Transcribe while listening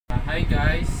Hi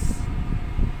guys,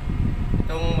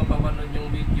 itong mapapanood yung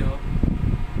video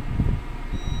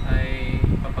ay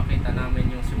papakita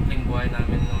namin yung simpleng buhay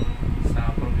namin nung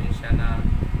sa probinsya na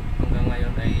hanggang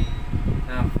ngayon ay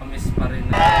nakakamiss pa rin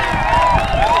na.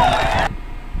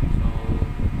 So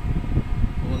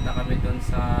pumunta kami doon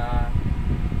sa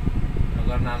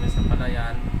lugar namin sa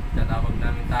Palayan, tatawag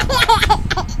namin Tapas,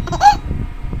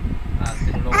 at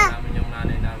tinulungan namin yung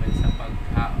nanay namin sa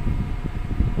paghango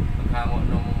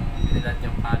ng binilad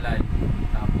niyang palay,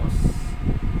 tapos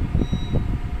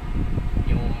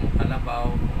yung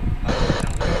kalabaw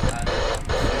ng gagandahang,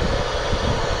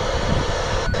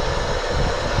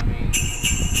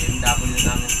 tapos yung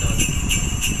namin doon yung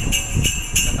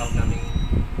natawag naming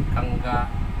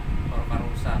kangga o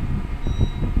karusa,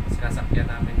 sinasakyan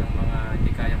namin ng mga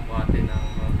hindi kayang buhatin ng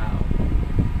mga tao.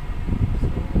 So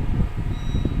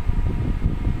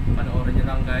panoorin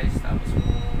nyo lang guys, tapos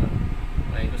kung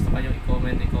may gusto kayo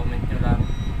i-comment nyo lang.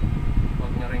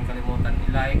 Huwag nyo rin kalimutan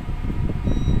i-like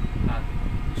at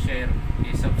i-share,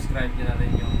 i-subscribe nyo na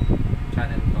rin yung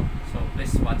channel ko. So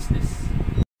please watch this.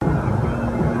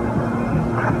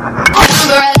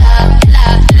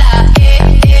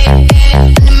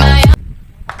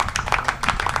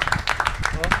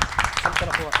 Saan ka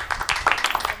nakuha?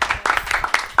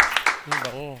 Yung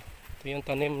bango. Ito yung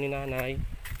tanim ni nanay.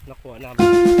 Nakuha namin.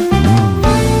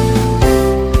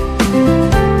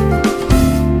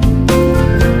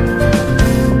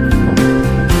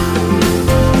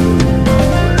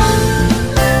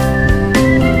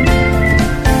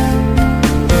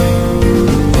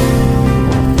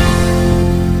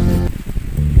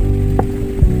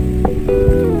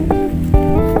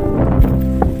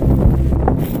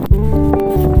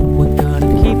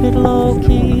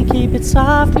 Keep it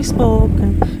softly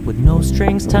spoken, with no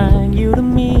strings tying you to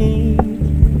me.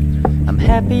 I'm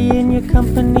happy in your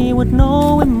company with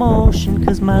no emotion,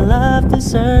 cause my love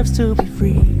deserves to be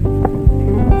free.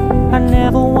 I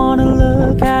never wanna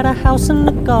look at a house in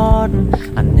the garden,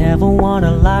 I never wanna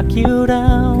lock you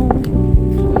down.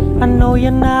 I know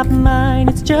you're not mine,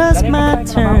 it's just my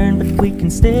turn, but we can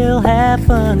still have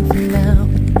fun for now.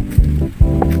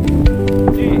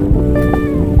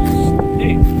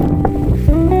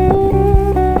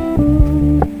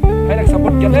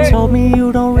 You told me you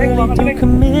don't really do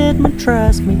commitment,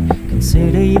 trust me,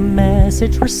 consider your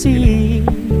message received.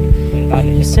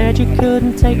 And you said you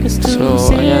couldn't take us too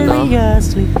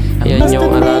seriously. Ayan yung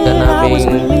alaga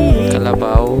naming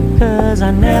kalabaw. Cause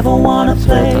I never wanna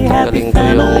play happy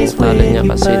families with you,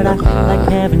 but I like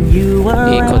having you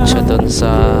around. Ikot siya dun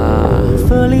sa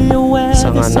Fully aware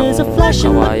this is a flash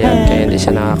in the pan, kaya hindi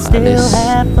siya still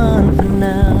have fun for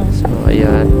now. So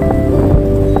ayan,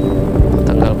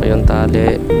 tanggal ko yung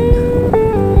tali.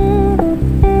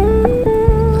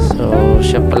 So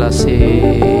siya pala si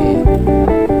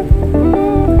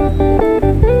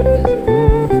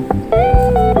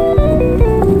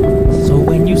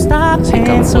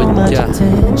Kambodja.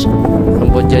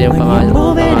 Kambodja yung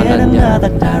pangalan niya.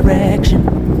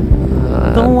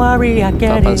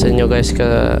 Papansin nyo guys,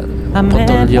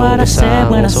 putol yung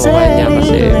isang sungay niya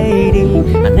kasi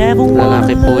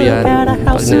lalaki po yan.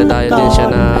 Pag niladayo din siya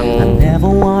ng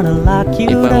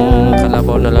ibang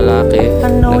kalabaw na lalaki,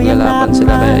 naglalaban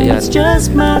sila, kaya yan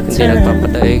hindi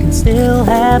nagpapadaig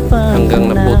hanggang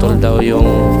naputol daw yung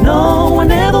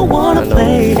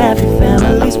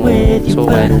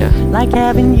sungay niya.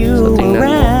 So tingnan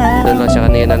mo, doon lang siya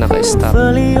kanina naka-stop. So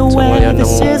ngayon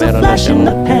nung meron na siyang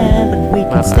makain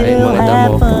mga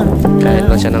damo, kain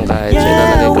lang siya ng kain. So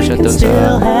ilalagay ko siya doon sa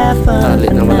tali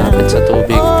na malapit sa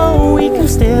tubig.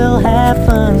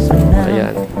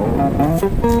 Ayan.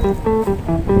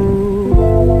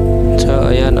 So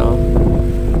ayan o,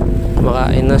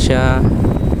 kumakain na siya.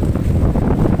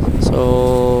 So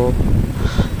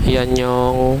ayan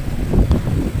yung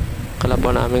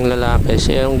kalabaw naming lalaki.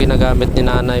 Siya yung ginagamit ni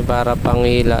nanay para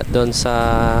panghila doon sa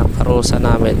karusa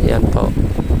namin. Yan po,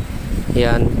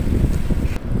 yan,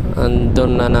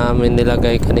 andun na namin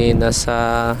nilagay kanina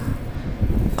sa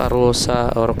karusa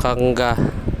or kangga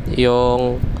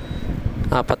yung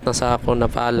 4 na sako na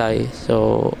palay.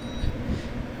 So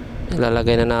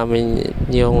ilalagay na namin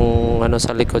yung ano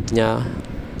sa likod niya,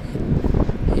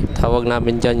 tawag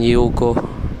namin dyan yugo.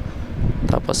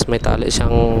 Tapos may tali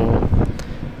siyang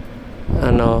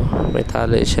may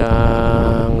tali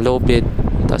siyang lobid,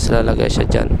 tapos lalagay siya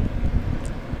dyan.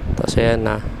 Tapos ayan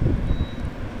na.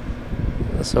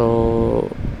 So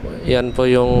yan po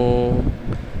yung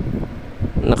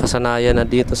nakasanayan na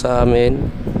dito sa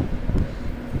amin.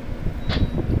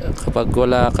 Kapag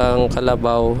wala kang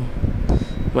kalabaw,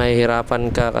 mahihirapan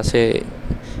ka kasi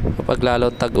pag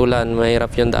lalong tag-ulan,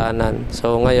 mahirap yung daanan.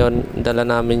 So ngayon, dala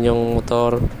namin yung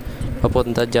motor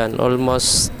papunta dyan.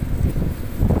 Almost,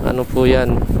 ano po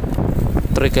yan,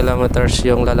 3 kilometers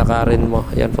yung lalakarin mo.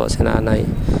 Yan po si Nanay.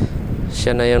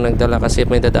 Siya na yung nagdala kasi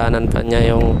may dadaanan pa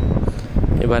niya yung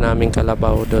iba naming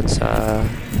kalabaw doon sa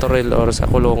Toril or sa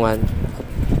Kulungan.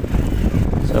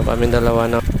 So kami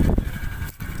dalawa na